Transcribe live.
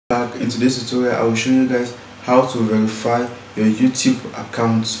Back in today's tutorial, I will show you guys how to verify your YouTube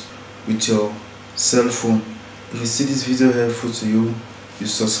account with your cell phone. If you see this video helpful to you, you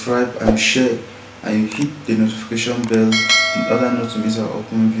subscribe and share and you hit the notification bell in order not to miss our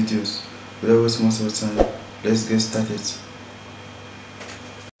upcoming videos. Without wasting much of time, let's get started.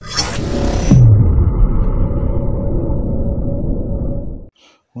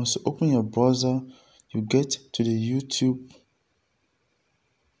 Once you open your browser, you get to the YouTube.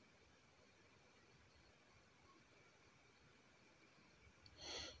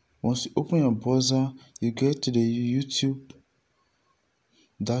 Once you open your browser, you get to the YouTube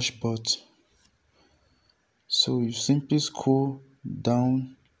dashboard. So you simply scroll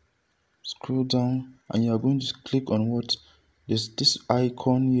down, and you are going to click on what? There's this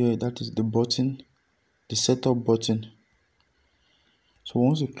icon here, that is the button, the setup button. So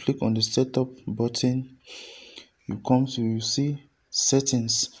once you click on the setup button, you see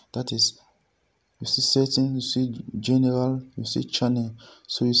settings, that is, you see settings, you see general, you see channel.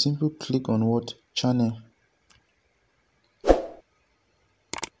 So you simply click on what? Channel.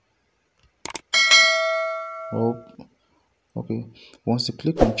 Okay, once you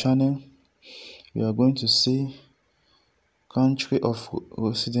click on channel, you are going to see country of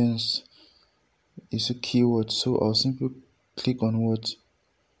residence is a keyword. So I'll simply click on what?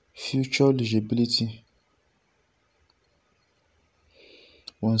 Future eligibility.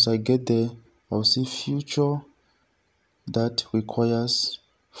 Once I get there, I'll see future that requires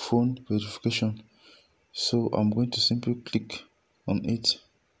phone verification. So I'm going to simply click on it.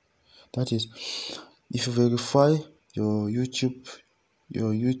 That is, if you verify your YouTube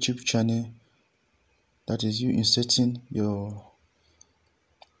channel, that is you inserting if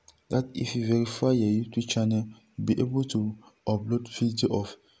you verify your YouTube channel, you'll be able to upload video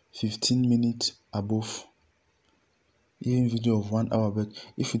of 15 minutes above, even video of 1 hour. But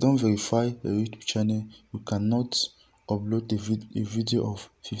if you don't verify your YouTube channel, you cannot upload a video of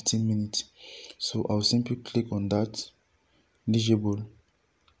 15 minutes. So I'll simply click on that, eligible.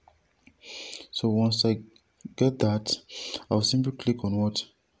 So once I get that, I'll simply click on what?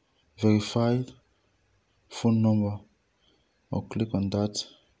 Verified phone number. I'll click on that.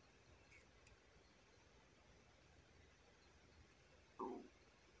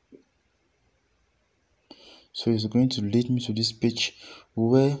 So it's going to lead me to this page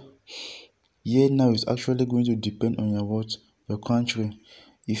where here now is actually going to depend on your country.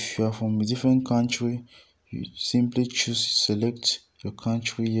 If you are from a different country, you simply select your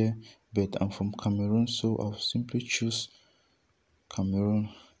country here. But I'm from Cameroon, so I'll simply choose Cameroon.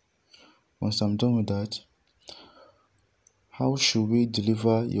 Once I'm done with that, how should we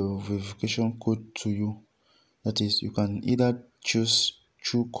deliver your verification code to you? That is, you can either choose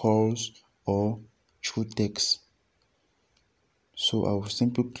through calls or through text. So I will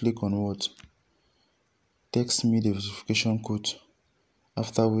simply click on what? Text me the verification code.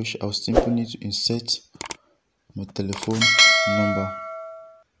 After which I'll simply need to insert my telephone number.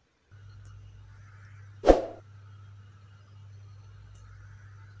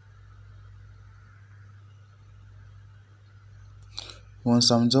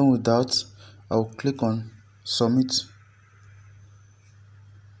 Once I'm done with that, I'll click on submit.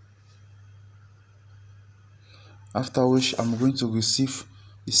 After which I'm going to receive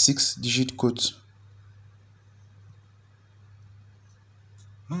the 6-digit code.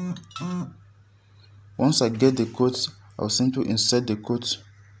 Once I get the code, I'll simply insert the code.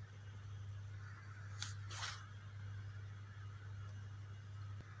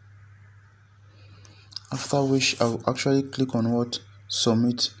 After which I'll actually click on what?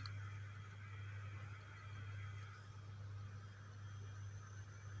 Submit.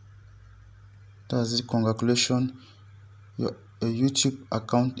 That's it. Congratulations, your YouTube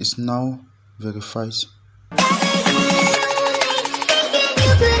account is now verified.